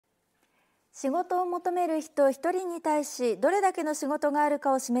仕事を求める人1人に対しどれだけの仕事がある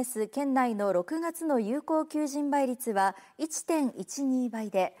かを示す県内の6月の有効求人倍率は 1.12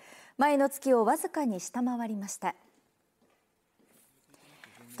 倍で前の月をわずかに下回りました。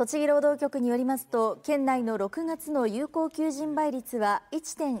栃木労働局によりますと、県内の6月の有効求人倍率は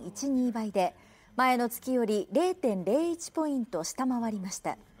 1.12 倍で前の月より 0.01 ポイント下回りまし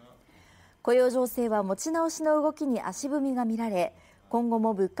た。雇用情勢は持ち直しの動きに足踏みが見られ、今後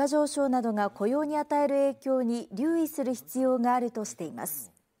も物価上昇などが雇用に与える影響に留意する必要があるとしていま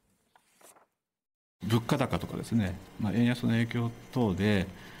す。物価高とかですね、円安の影響等で、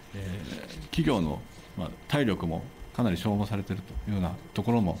企業の体力もかなり消耗されているというようなと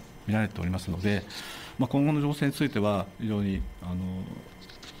ころも見られておりますので、今後の情勢については非常に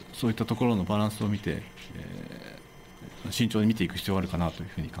そういったところのバランスを見て、慎重に見ていく必要があるかなという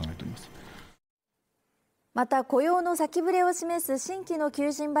ふうに考えております。また雇用の先ぶれを示す新規の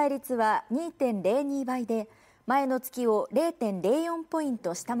求人倍率は 2.02 倍で前の月を 0.04 ポイン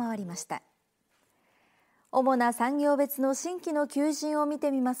ト下回りました。主な産業別の新規の求人を見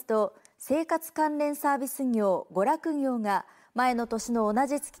てみますと、生活関連サービス業、娯楽業が前の年の同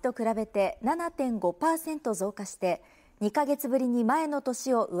じ月と比べて 7.5% 増加して2ヶ月ぶりに前の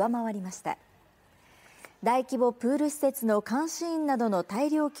年を上回りました。大規模プール施設の監視員などの大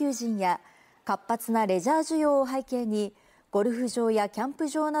量求人や活発なレジャー需要を背景にゴルフ場やキャンプ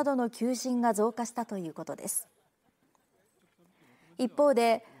場などの求人が増加したということです。一方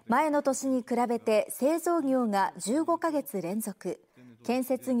で前の年に比べて製造業が15ヶ月連続、建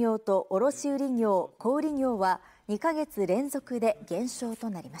設業と卸売業、小売業は2ヶ月連続で減少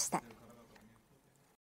となりました。